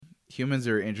humans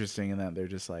are interesting in that they're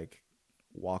just like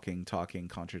walking, talking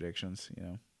contradictions, you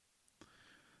know.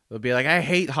 They'll be like, I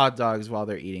hate hot dogs while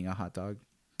they're eating a hot dog.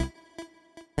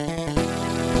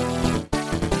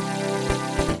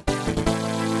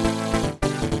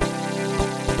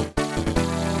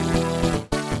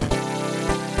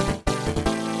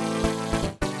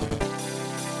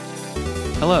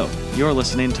 Hello, you're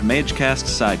listening to MageCast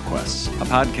Side Quests, a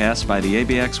podcast by the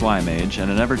ABXY Mage and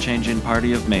an ever-changing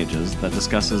party of mages that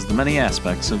discusses the many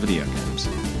aspects of video games.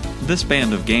 This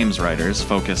band of games writers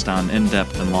focused on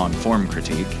in-depth and long-form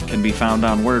critique can be found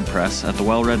on WordPress at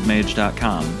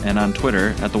thewellredmage.com and on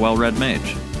Twitter at thewellred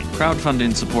mage.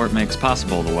 Crowdfunding support makes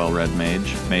possible the Well-Red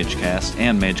Mage, MageCast,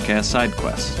 and MageCast Side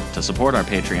Quests. To support our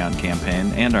Patreon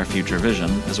campaign and our future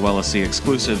vision, as well as see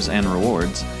exclusives and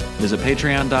rewards, visit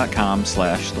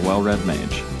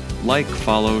patreon.com/thewellredmage. Like,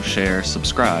 follow, share,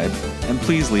 subscribe, and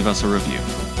please leave us a review.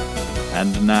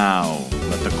 And now,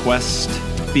 let the quest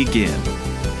begin.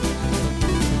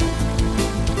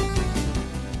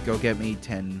 Go get me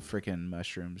 10 freaking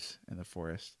mushrooms in the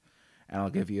forest, and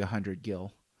I'll give you 100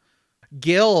 gil.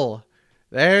 Gil!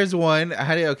 There's one.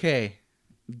 Okay.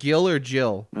 Gil or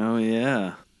Jill? Oh,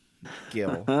 yeah.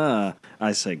 Gil.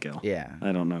 I say Gil. Yeah.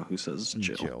 I don't know who says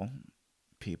Jill. Jill.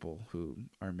 People who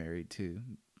are married to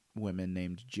women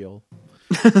named Jill.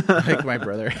 Like my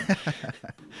brother.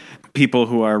 People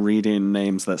who are reading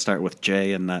names that start with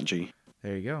J and not G.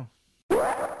 There you go.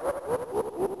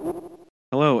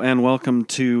 Hello, and welcome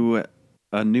to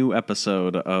a new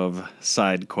episode of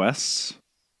Side Quests.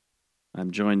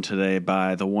 I'm joined today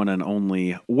by the one and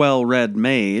only Well-Red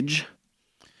Mage.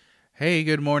 Hey,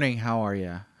 good morning. How are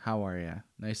you?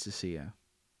 Nice to see you.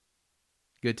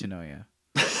 Good to know you.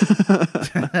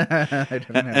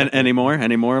 Any more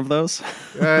of those?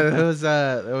 It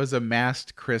was a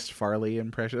masked Chris Farley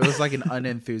impression. It was like an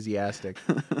unenthusiastic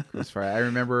Chris Farley. I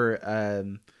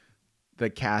remember the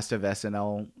cast of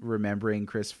SNL remembering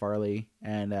Chris Farley,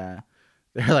 and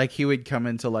they're like, he would come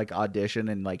into like audition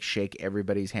and like shake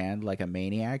everybody's hand like a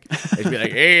maniac. They'd be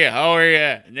like, "Hey, how are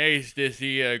you? Nice to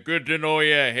see you. Good to know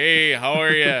you. Hey, how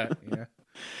are you?" Yeah.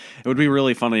 It would be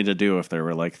really funny to do if there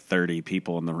were like 30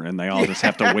 people in the room. They all just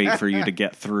have to wait for you to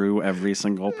get through every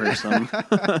single person.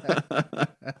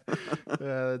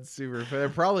 That's super fun. There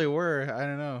probably were. I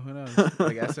don't know. Who knows?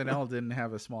 Like SNL didn't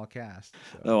have a small cast.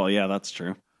 So. Oh, yeah, that's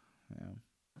true. Yeah.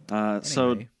 Anyway.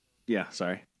 So, yeah,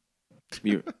 sorry.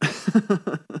 Mute.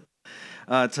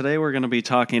 Today we're going to be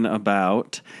talking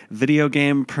about video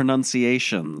game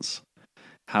pronunciations.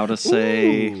 How to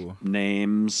say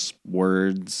names,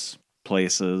 words,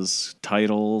 places,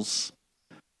 titles,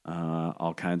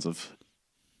 all kinds of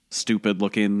stupid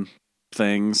looking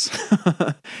things.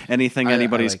 Anything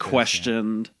anybody's like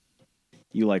questioned. This, yeah.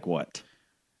 You like what?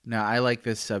 No, I like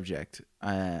this subject.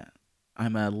 I'm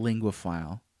a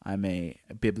linguophile. I'm a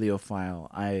bibliophile.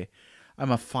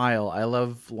 I'm a file. I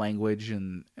love language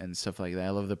and stuff like that. I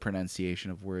love the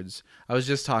pronunciation of words. I was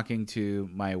just talking to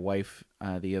my wife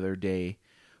the other day.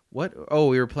 We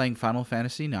were playing Final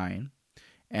Fantasy IX.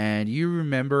 And you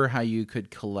remember how you could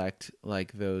collect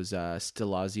like those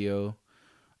Stilazio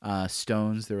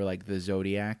stones? They were like the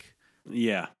Zodiac.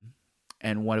 Yeah.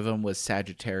 And one of them was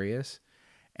Sagittarius.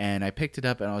 And I picked it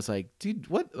up and I was like, dude,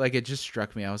 what? Like it just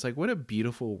struck me. I was like, what a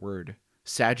beautiful word.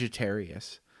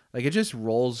 Sagittarius. Like it just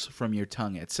rolls from your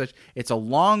tongue. It's a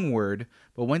long word,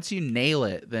 but once you nail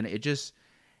it, then it's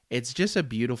just a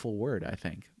beautiful word, I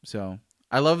think. So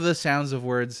I love the sounds of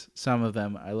words. Some of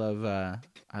them. I love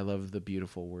the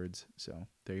beautiful words. So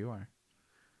there you are.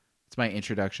 It's my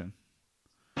introduction.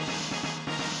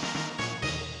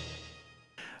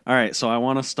 All right. So I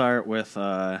want to start with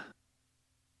the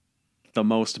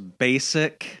most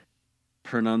basic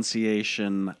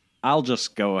pronunciation. I'll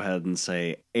just go ahead and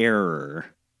say error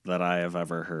that I have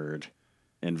ever heard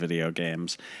in video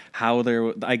games.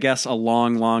 I guess a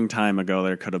long, long time ago,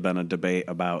 there could have been a debate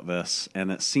about this,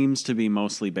 and it seems to be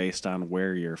mostly based on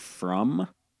where you're from.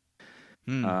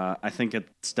 I think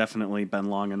it's definitely been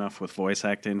long enough with voice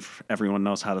acting. Everyone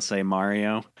knows how to say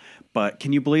Mario. But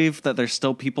can you believe that there's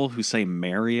still people who say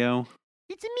Mario?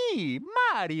 It's me,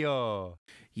 Mario.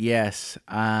 Yes.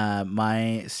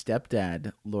 My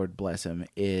stepdad, Lord bless him,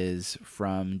 is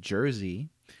from Jersey.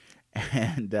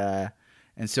 And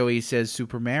so he says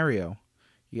Super Mario.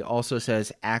 He also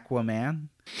says Aquaman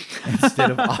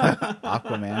instead of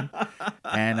Aquaman.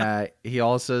 And he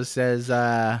also says,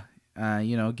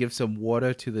 give some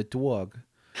water to the dog.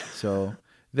 So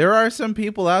there are some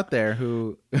people out there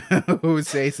who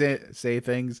say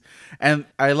things. And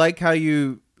I like how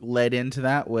you led into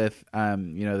that with,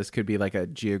 this could be like a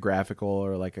geographical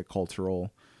or like a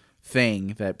cultural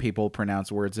thing that people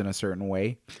pronounce words in a certain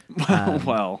way.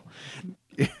 Well,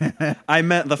 I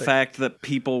meant the fact that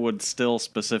people would still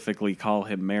specifically call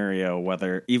him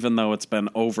Mario, even though it's been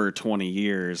over 20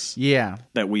 years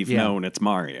that we've known it's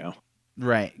Mario.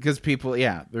 Right, because people,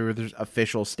 there's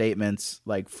official statements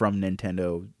like from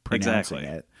Nintendo pronouncing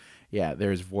it. Yeah,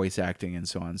 there's voice acting and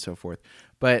so on and so forth.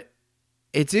 But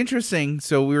it's interesting.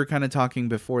 So we were kind of talking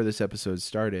before this episode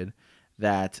started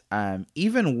that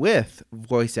even with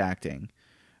voice acting,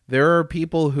 there are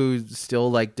people who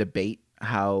still like debate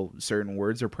how certain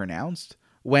words are pronounced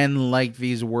when like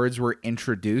these words were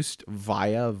introduced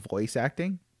via voice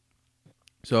acting.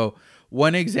 So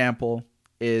one example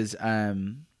is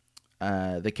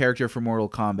the character from Mortal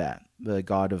Kombat, the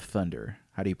God of Thunder.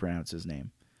 How do you pronounce his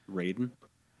name?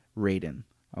 Raiden.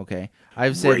 Okay.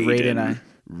 I've said Raiden.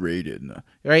 Raiden.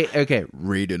 Right? Okay.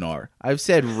 Raiden R. I've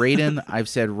said Raiden. I've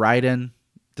said Raiden.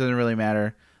 Doesn't really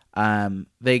matter.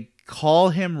 They call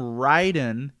him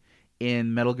Raiden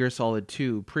in Metal Gear Solid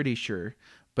 2, pretty sure.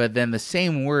 But then the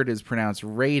same word is pronounced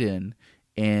Raiden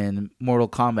in Mortal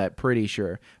Kombat, pretty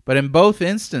sure. But in both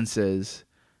instances,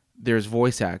 there's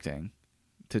voice acting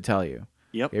to tell you.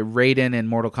 Yep. Raiden in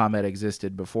Mortal Kombat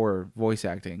existed before voice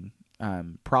acting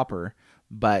proper,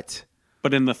 but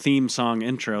in the theme song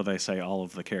intro, they say all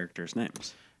of the characters'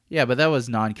 names. Yeah, but that was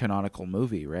non-canonical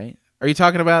movie, right? Are you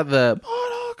talking about the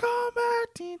Mortal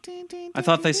Kombat? I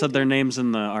thought they said their names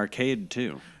in the arcade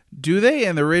too. Do they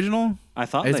in the original? I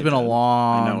thought it's they been did. a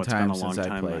long I know it's time been a long since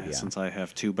time I played. since I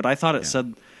have too, but I thought it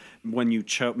said when you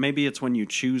maybe it's when you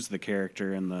choose the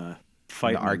character in the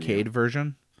fight the arcade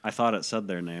version. I thought it said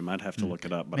their name. I'd have to look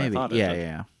it up, but Maybe. I thought it did.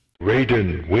 Yeah.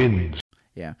 Raiden wins.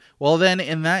 Yeah. Well, then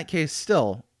in that case,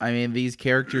 still, I mean, these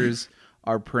characters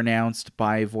are pronounced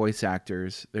by voice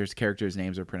actors. There's characters'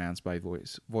 names are pronounced by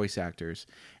voice actors,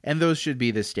 and those should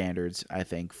be the standards, I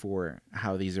think, for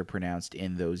how these are pronounced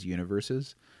in those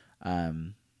universes,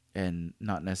 and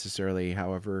not necessarily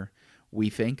however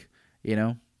we think. You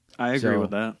know, I agree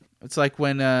with that. It's like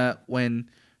when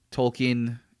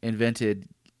Tolkien invented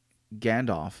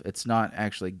Gandalf. It's not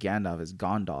actually Gandalf, it's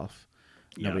Gondalf.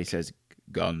 Nobody says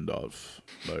Gandalf,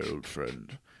 my old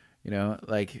friend. You know,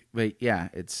 like, but yeah,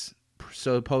 it's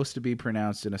supposed to be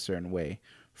pronounced in a certain way.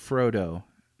 Frodo,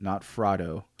 not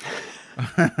Frodo.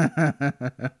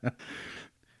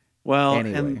 Well,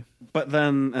 anyway.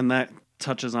 and that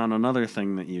touches on another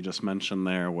thing that you just mentioned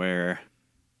there, where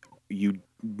you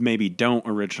maybe don't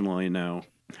originally know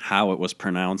how it was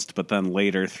pronounced, but then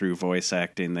later through voice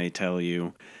acting they tell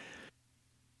you,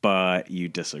 but you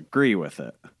disagree with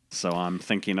it. So I'm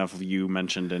thinking of, you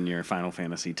mentioned in your Final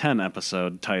Fantasy X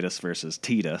episode, Titus versus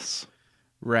Tidus.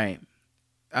 Right.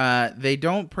 They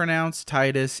don't pronounce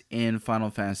Titus in Final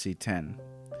Fantasy X.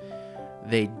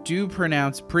 They do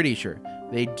pronounce, pretty sure,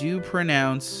 they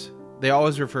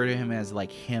always refer to him as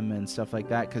like him and stuff like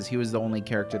that, because he was the only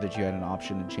character that you had an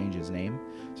option to change his name.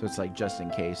 So it's like just in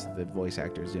case the voice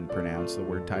actors didn't pronounce the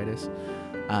word Titus.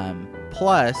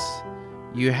 Plus,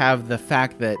 you have the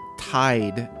fact that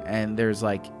Tide, and there's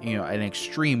like, you know, an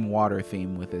extreme water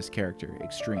theme with this character.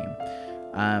 Extreme.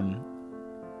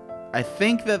 I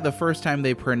think that the first time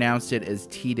they pronounced it as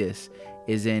Tidus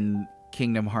is in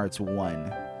Kingdom Hearts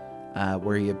 1,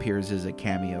 where he appears as a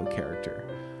cameo character.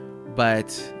 But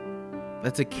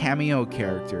that's a cameo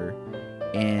character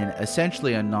in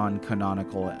essentially a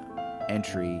non-canonical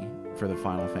entry for the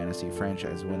Final Fantasy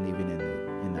franchise, wasn't even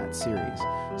in that series.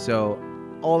 So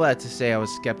all that to say, I was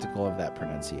skeptical of that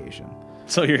pronunciation.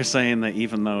 So you're saying that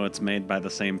even though it's made by the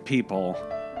same people...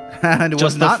 it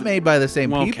was not made by the same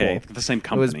people. Okay, the same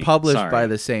company. It was published by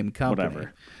the same company.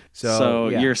 Whatever. So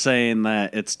yeah. You're saying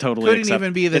that it's totally... Couldn't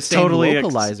even be the same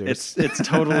localizers. It's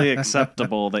totally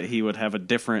acceptable that he would have a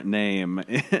different name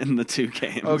in the two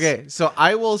games. Okay, so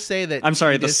I will say that... I'm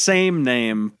sorry, the same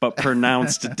name, but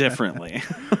pronounced differently.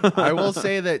 I will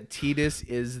say that Tidus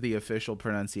is the official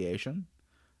pronunciation.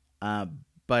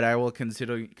 But I will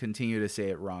continue to say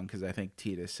it wrong because I think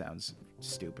Tidus sounds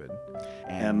stupid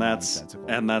and nonsensical.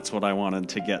 And that's what I wanted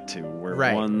to get to.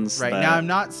 Right. Now I'm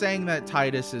not saying that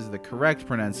Tidus is the correct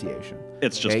pronunciation.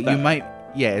 It's just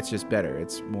better. It's just better.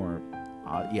 It's more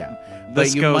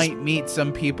But you might meet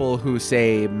some people who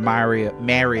say Mario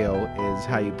is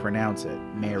how you pronounce it,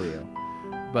 Mario.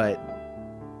 But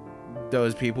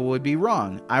those people would be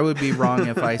wrong. I would be wrong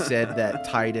if I said that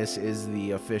Titus is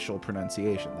the official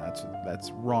pronunciation.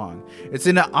 That's wrong. It's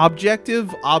an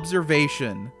objective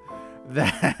observation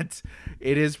that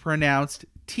it is pronounced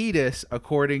Tidus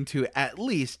according to at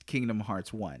least Kingdom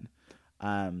Hearts 1.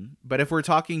 But if we're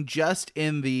talking just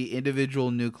in the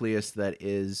individual nucleus that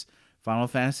is Final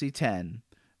Fantasy X,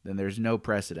 then there's no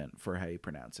precedent for how you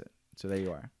pronounce it. So there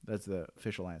you are. That's the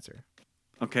official answer.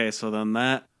 Okay, so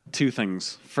then two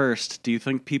things. First, do you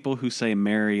think people who say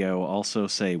Mario also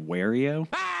say Wario?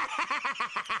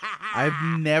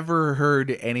 I've never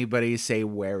heard anybody say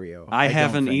Wario. I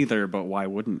haven't don't think. either, but why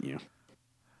wouldn't you?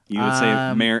 You would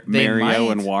say They Mario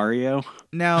might. and Wario?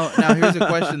 Now here's a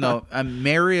question though.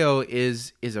 Mario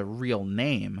is a real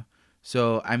name.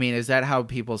 So I mean, is that how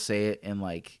people say it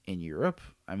in Europe?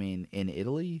 I mean, in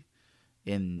Italy,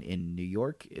 in New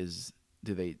York, is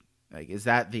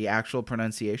that the actual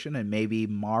pronunciation? And maybe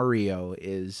Mario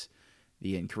is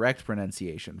the incorrect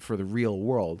pronunciation for the real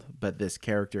world, but this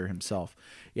character himself.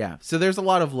 Yeah. So there's a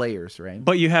lot of layers, right?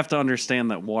 But you have to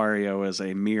understand that Wario is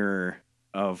a mirror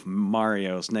of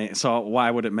Mario's name. So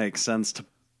why would it make sense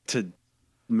to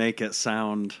make it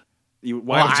sound...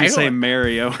 Why would you say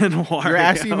Mario and Wario? You're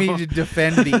asking me to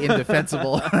defend the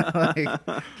indefensible.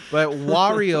 But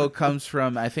Wario comes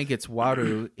from, I think it's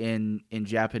waru in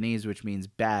Japanese, which means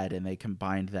bad, and they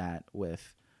combined that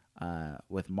with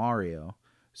Mario.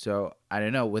 So I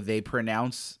don't know. Would they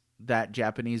pronounce that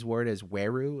Japanese word as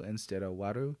weru instead of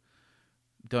waru?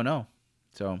 Don't know.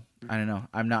 So I don't know.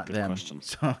 I'm not Good them, question.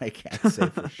 so I can't say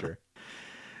for sure.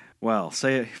 Well,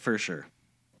 say it for sure.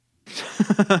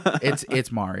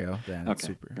 It's Mario then. Okay.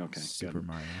 Super Good.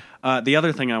 Mario. The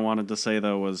other thing I wanted to say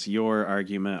though was your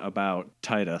argument about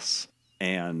Titus,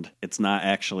 and it's not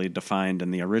actually defined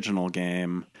in the original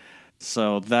game.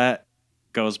 So that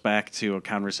goes back to a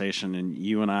conversation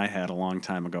you and I had a long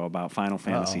time ago about Final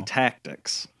Fantasy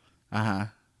Tactics. Uh-huh.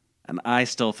 And I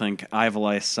still think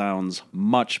Ivalice sounds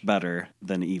much better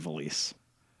than Ivalice.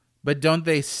 But don't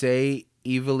they say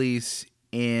Ivalice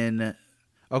in...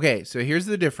 Okay, so here's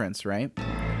the difference, right?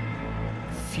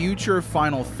 Future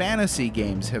Final Fantasy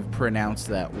games have pronounced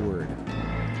that word.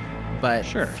 But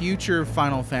future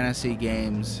Final Fantasy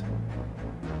games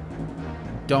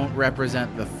don't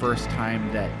represent the first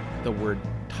time that the word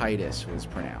Titus was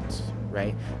pronounced,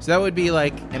 right? So that would be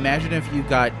like, imagine if you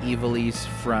got Ivalice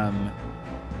from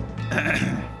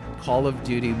Call of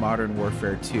Duty Modern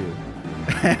Warfare 2,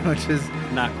 which is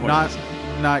not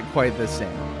quite the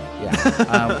same. Yeah.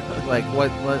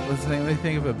 Let's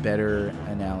think of a better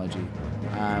analogy.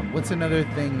 What's another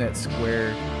thing that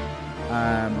Square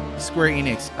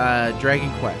Enix,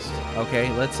 Dragon Quest.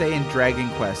 Okay, let's say in Dragon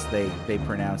Quest they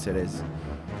pronounce it as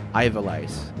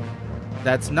Ivalice.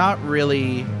 That's not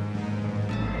really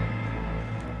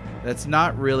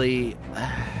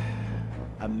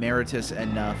a meritorious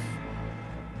enough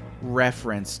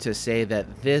reference to say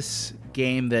that this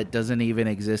game that doesn't even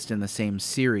exist in the same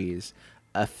series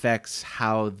affects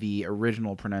how the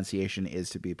original pronunciation is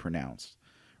to be pronounced,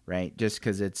 right? Just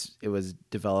because it was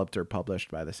developed or published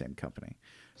by the same company.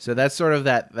 So that's sort of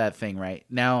that thing, right?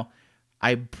 Now,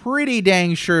 I'm pretty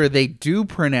dang sure they do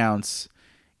pronounce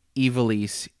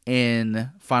Ivalice in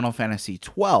Final Fantasy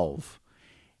 12,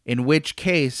 in which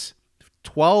case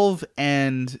 12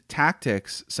 and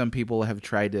Tactics, some people have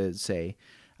tried to say,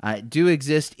 do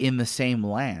exist in the same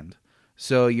land.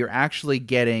 So you're actually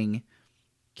getting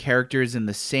characters in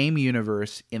the same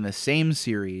universe, in the same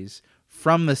series,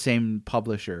 from the same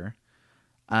publisher,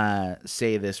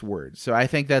 say this word. So I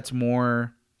think that's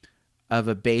more of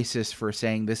a basis for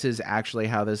saying this is actually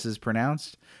how this is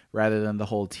pronounced, rather than the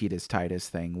whole Titus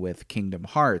thing with Kingdom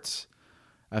Hearts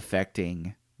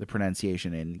affecting the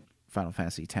pronunciation in Final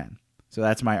Fantasy X. So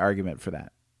that's my argument for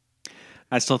that.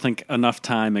 I still think enough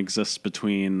time exists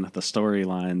between the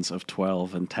storylines of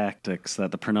 12 and Tactics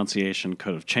that the pronunciation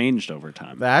could have changed over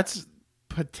time. That's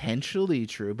potentially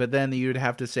true, but then you'd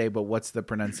have to say, but what's the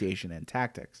pronunciation in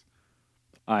Tactics?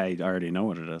 I already know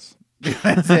what it is.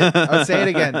 That's it. I'll say it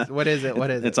again. What is it?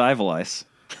 It's Ivalice.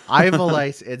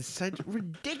 Ivalice. It's such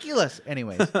ridiculous.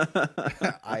 Anyways,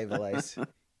 Ivalice.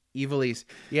 Ivalice.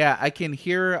 Yeah, I can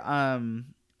hear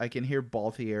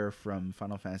Balthier from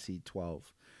Final Fantasy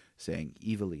 12 saying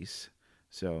Ivalice.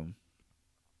 So,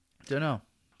 don't know.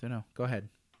 Go ahead.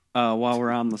 While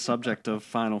we're on the subject of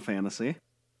Final Fantasy,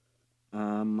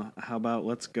 how about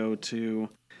let's go to,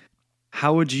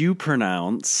 how would you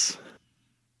pronounce?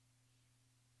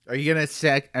 Are you gonna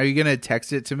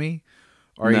text it to me,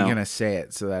 or are you gonna say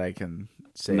it so that I can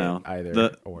say it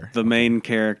either? The main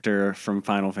character from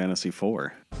Final Fantasy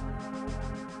IV.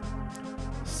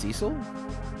 Cecil?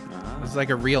 It's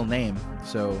like a real name,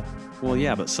 so. Well,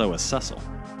 yeah, but so is Cecil.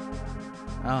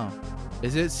 Oh,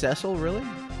 is it Cecil really?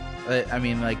 I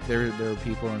mean, like there are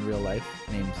people in real life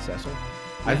named Cecil.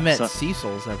 Yeah, I've met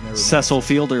Cecils. I've never. Cecil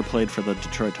Fielder played for the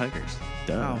Detroit Tigers.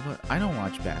 Duh. Oh, but I don't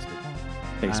watch basketball.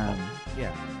 Baseball.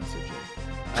 Yeah, that's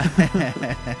a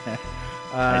joke.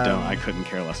 I don't. I couldn't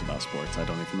care less about sports. I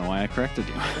don't even know why I corrected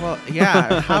you. Well,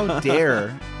 yeah. How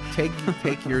dare take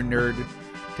your nerd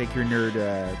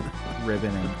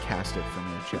ribbon and cast it from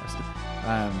your chest.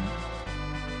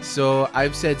 So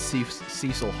I've said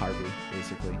Cecil Harvey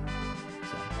basically.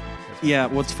 So yeah.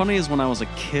 What's funny is when I was a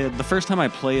kid, the first time I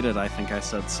played it, I think I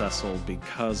said Cecil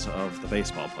because of the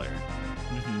baseball player.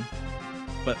 Mm-hmm.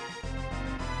 But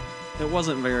it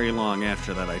wasn't very long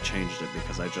after that I changed it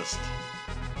because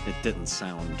it didn't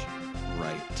sound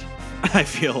right. I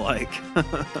feel like.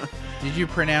 Did you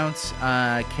pronounce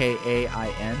Kain,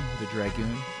 the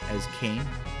dragoon, as Kane?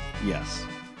 Yes.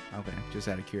 Okay, just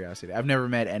out of curiosity. I've never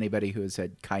met anybody who has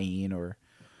said Cain, or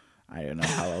I don't know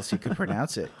how else you could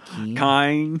pronounce it.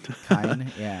 Kine.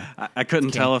 Kine, yeah. I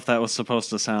couldn't tell if that was supposed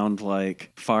to sound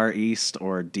like Far East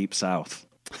or Deep South.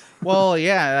 Well,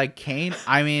 yeah, like Cain.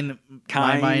 I mean,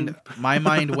 Kine. my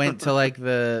mind went to like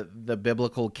the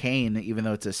biblical Cain, even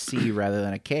though it's a C rather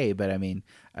than a K. But I mean,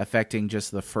 affecting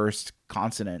just the first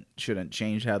consonant shouldn't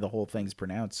change how the whole thing's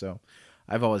pronounced. So,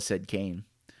 I've always said Cain.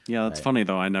 Yeah, that's funny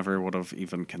though. I never would have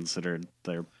even considered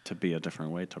there to be a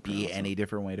different way to pronounce it. Any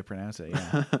different way to pronounce it?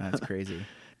 Yeah, that's crazy.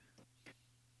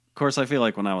 Of course, I feel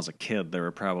like when I was a kid, there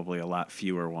were probably a lot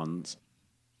fewer ones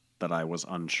that I was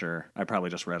unsure. I probably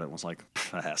just read it and was like,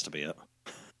 that has to be it.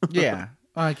 Yeah.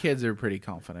 Kids are pretty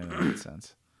confident in that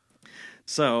sense.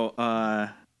 So,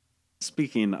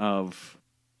 speaking of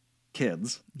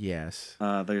kids, yes,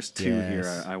 there's two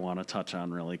here I want to touch on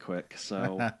really quick.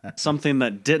 So, something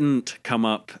that didn't come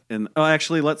up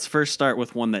actually, let's first start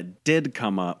with one that did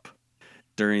come up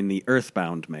during the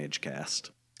Earthbound Mage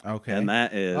cast. Okay. And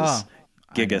that is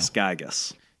Gigas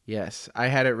Gygas. Yes, I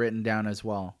had it written down as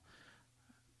well.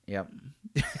 Yep.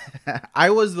 I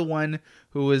was the one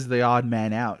who was the odd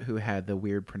man out who had the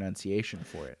weird pronunciation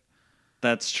for it.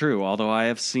 That's true, although I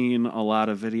have seen a lot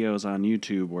of videos on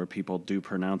YouTube where people do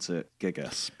pronounce it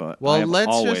Gigas, but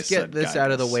let's just get this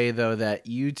out of the way, though, that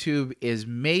YouTube is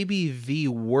maybe the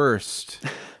worst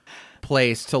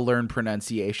place to learn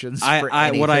pronunciations for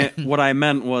anything. What I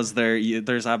meant was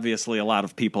there's obviously a lot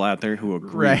of people out there who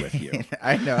agree with you.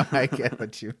 I know, I get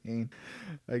what you mean.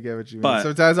 But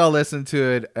sometimes I'll listen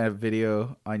to a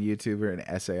video on YouTube or an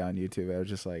essay on YouTube. I was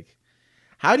just like,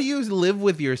 how do you live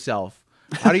with yourself?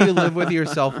 How do you live with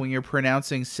yourself when you're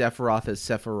pronouncing Sephiroth as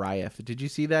Sephiriah? Did you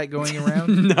see that going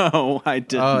around? No, I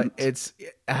didn't.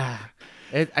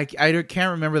 I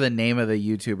can't remember the name of the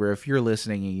YouTuber. If you're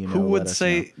listening and you know, who would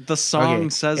say the song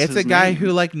says it's his a guy name.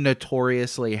 who like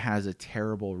notoriously has a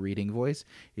terrible reading voice.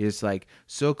 He's like,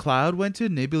 so Cloud went to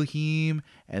Nibelheim,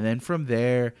 and then from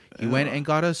there he went and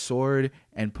got a sword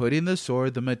and put in the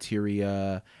sword the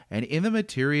materia, and in the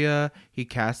materia he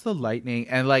cast the lightning,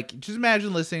 and like just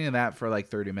imagine listening to that for like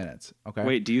 30 minutes. Okay.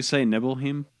 Wait, do you say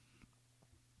Nibelheim?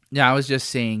 Yeah, I was just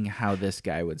saying how this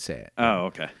guy would say it. Oh,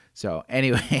 okay. So,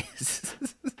 anyways,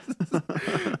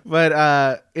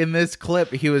 but in this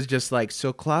clip, he was just like,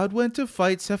 so Cloud went to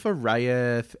fight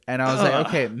Sephiriah, and I was like,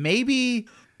 okay, maybe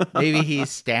he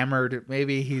stammered,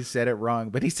 maybe he said it wrong,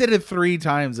 but he said it 3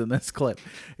 times in this clip.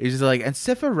 He's just like, and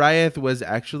Sephiriah was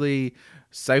actually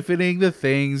siphoning the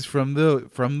things from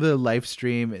the live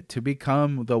stream to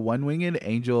become the one-winged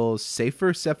angel,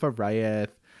 safer Sephiriah.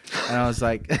 And I was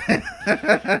like,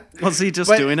 was he just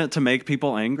doing it to make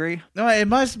people angry? No, it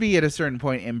must be at a certain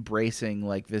point embracing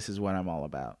like, this is what I'm all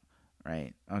about,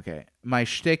 right? Okay, my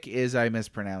shtick is I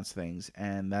mispronounce things,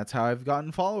 and that's how I've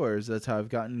gotten followers. That's how I've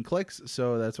gotten clicks.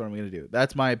 So that's what I'm going to do.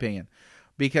 That's my opinion.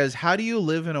 Because how do you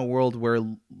live in a world where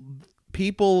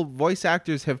voice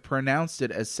actors have pronounced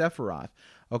it as Sephiroth?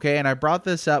 Okay, and I brought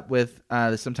this up with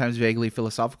the sometimes vaguely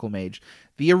philosophical mage.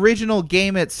 The original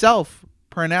game itself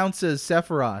pronounces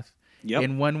Sephiroth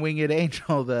in One-Winged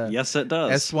Angel. Yes, it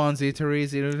does.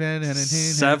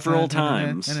 Several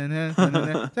times.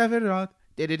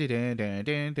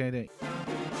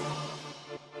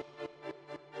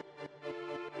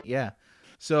 Yeah.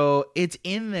 So it's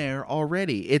in there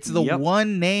already. It's the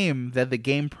one name that the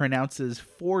game pronounces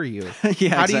for you.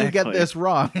 Yeah, how do you get this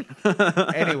wrong?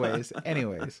 anyways.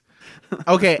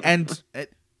 Okay, and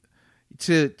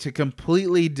to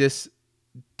completely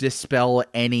dispel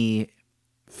any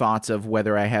thoughts of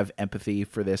whether I have empathy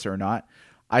for this or not,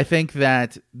 I think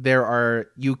that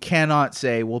you cannot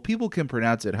say, well, people can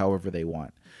pronounce it however they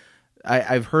want.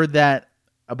 I've heard that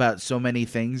about so many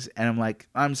things, and I'm like,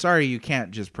 I'm sorry, you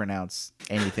can't just pronounce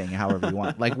anything however you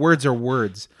want. Like, words are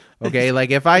words, okay?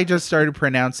 Like, if I just started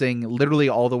pronouncing literally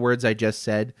all the words I just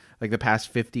said, like the past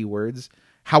 50 words,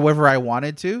 however I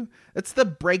wanted to, that's the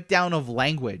breakdown of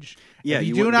language. Yeah, if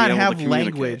you do not have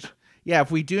language... Yeah,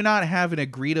 if we do not have an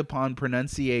agreed upon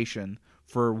pronunciation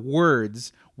for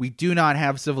words. We do not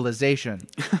have civilization.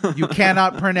 You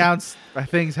cannot pronounce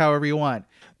things however you want.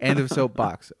 End of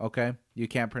soapbox, okay? You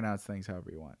can't pronounce things however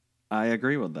you want. I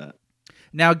agree with that.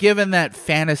 Now, given that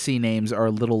fantasy names are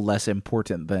a little less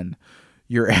important than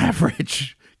your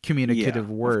average communicative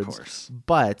words, of course.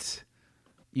 But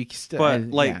you still,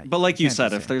 like you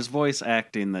said, if there's voice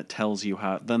acting that tells you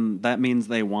how, then that means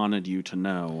they wanted you to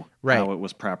know how it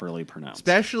was properly pronounced.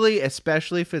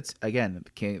 Especially if it's, again,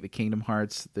 the Kingdom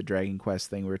Hearts, the Dragon Quest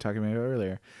thing we were talking about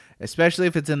earlier. Especially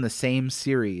if it's in the same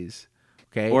series.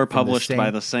 Okay, or published by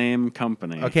the same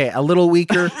company. Okay, a little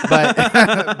weaker, but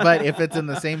but if it's in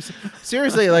the same,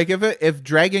 seriously, like if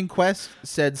Dragon Quest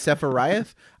said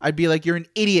Sephiroth, I'd be like, you're an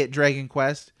idiot, Dragon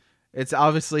Quest. It's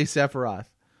obviously Sephiroth.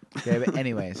 Okay, but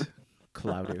anyways,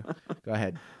 Claudio, go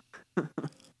ahead.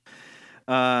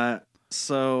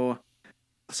 So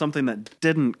something that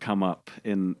didn't come up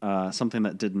in something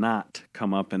that did not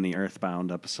come up in the Earthbound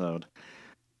episode.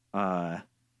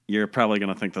 You're probably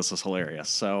going to think this is hilarious.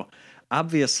 So.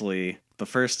 Obviously, the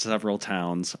first several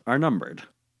towns are numbered.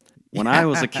 When I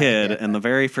was a kid and the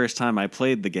very first time I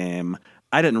played the game,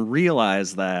 I didn't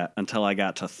realize that until I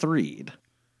got to Threed.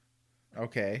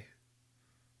 Okay.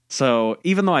 So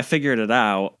even though I figured it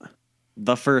out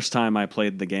the first time I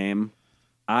played the game,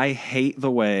 I hate the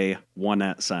way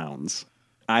Onet sounds.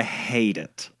 I hate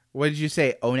it. What did you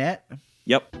say, Onet?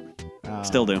 Yep. Oh,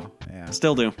 Still do. Yeah.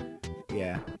 Still do.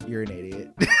 Yeah, you're an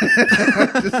idiot.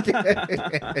 Just kidding.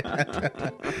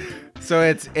 So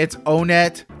it's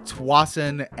Onet,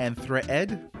 Twassen, and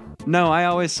Threed? No, I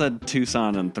always said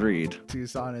Tucson and Threed.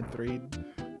 Tucson and Threed?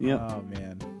 Yep. Oh,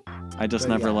 man. I just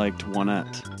never liked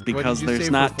Onet because there's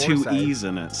not two E's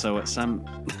in it, so it's some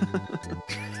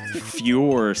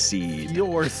Fjord seed.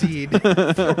 Fjord seed.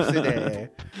 Yeah,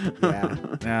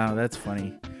 no, that's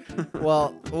funny.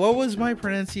 Well, what was my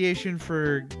pronunciation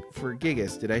for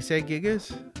Gigas? Did I say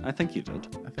Gigas? I think you did.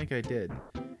 I think I did.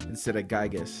 Instead of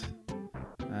Gigas.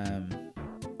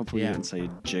 Hopefully you didn't say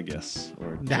Gigas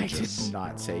or Gigas. I did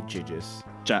not say Gigas.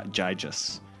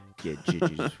 Gigas. Get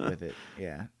Gigas with it.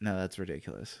 Yeah. No, that's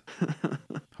ridiculous.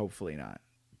 Hopefully not.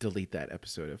 Delete that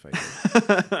episode if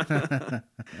I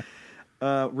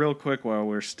did. Real quick, while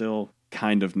we're still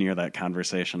kind of near that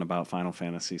conversation about Final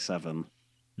Fantasy VII,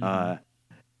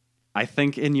 I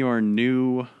think in your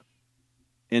new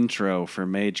intro for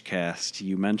MageCast,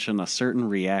 you mention a certain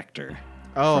reactor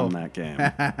from that game.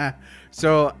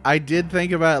 So I did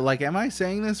think about, like, am I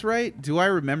saying this right? Do I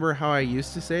remember how I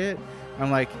used to say it?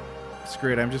 I'm like,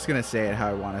 screw it, I'm just going to say it how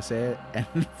I want to say it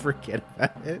and forget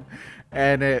about it.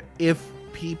 And if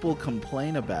people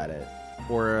complain about it,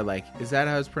 or like, is that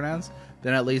how it's pronounced?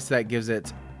 Then at least that gives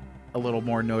it a little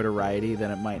more notoriety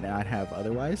than it might not have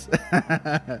otherwise.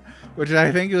 Which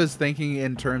I think it was thinking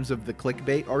in terms of the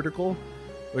clickbait article,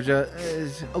 which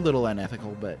is a little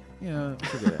unethical, but, you know,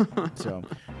 forget it. So,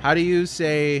 how do you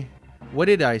say, what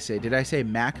did I say? Did I say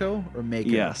Mako or Mako?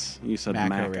 Yes, you said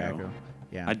Mako. Mako.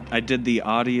 Yeah. I did the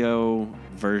audio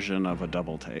version of a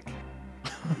double take.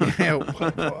 Yeah,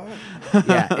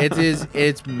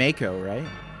 it's Mako, right?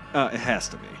 It has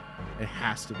to be. It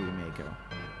has to be Mako. Are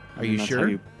I mean, you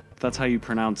sure? That's how you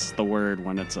pronounce the word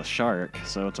when it's a shark,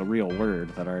 so it's a real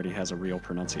word that already has a real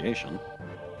pronunciation.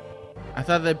 I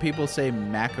thought that people say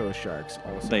Mako sharks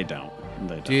also. They don't.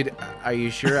 Dude, are you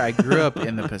sure? I grew up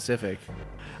in the Pacific.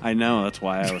 I know, that's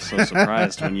why I was so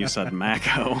surprised when you said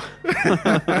Mako.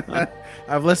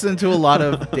 I've listened to a lot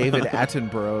of David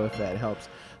Attenborough, if that helps.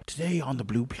 Today on the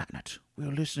Blue Planet, we're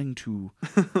listening to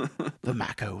the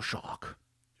Mako shark,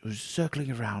 who's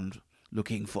circling around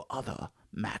looking for other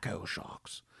Mako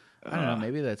sharks. I don't know,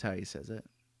 maybe that's how he says it.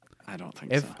 I don't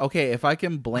think so. Okay, if I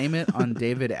can blame it on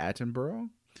David Attenborough,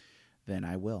 then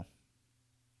I will.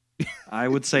 I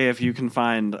would say if you can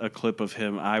find a clip of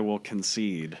him, I will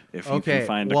concede. If you can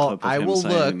find a clip of him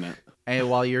saying that. And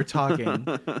while you're talking,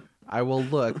 I will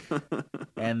look,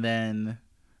 and then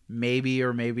maybe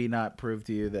or maybe not prove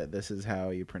to you that this is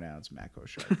how you pronounce Mako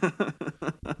shark.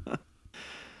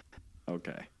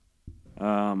 Okay.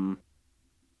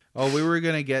 We were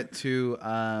gonna get to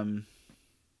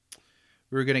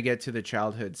the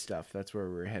childhood stuff. That's where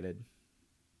we're headed.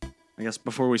 I guess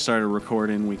before we started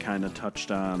recording, we kind of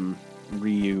touched on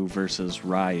Ryu versus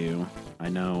Ryu. I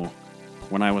know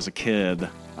when I was a kid,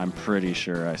 I'm pretty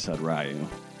sure I said Ryu.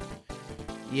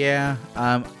 Yeah,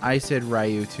 I said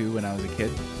Ryu too when I was a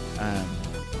kid.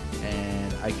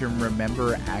 And I can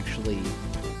remember actually,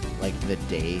 like, the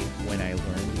day when I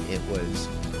learned it was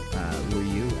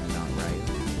Ryu and not Ryu.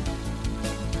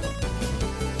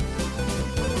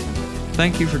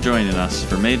 Thank you for joining us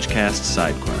for MageCast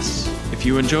Side Quests. If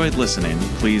you enjoyed listening,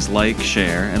 please like,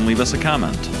 share, and leave us a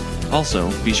comment.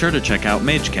 Also, be sure to check out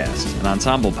MageCast, an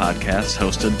ensemble podcast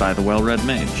hosted by the Well-Red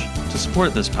Mage. To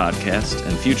support this podcast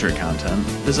and future content,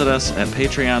 visit us at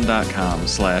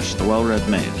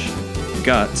patreon.com/thewellredmage.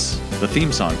 Guts, the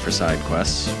theme song for side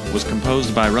quests, was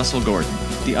composed by Russell Gordon,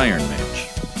 the Iron Mage.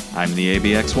 I'm the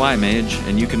ABXY Mage,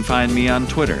 and you can find me on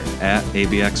Twitter at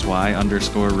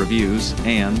ABXY_reviews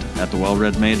and at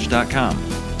thewellredmage.com.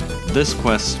 This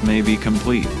quest may be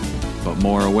complete, but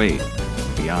more await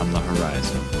beyond the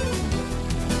horizon.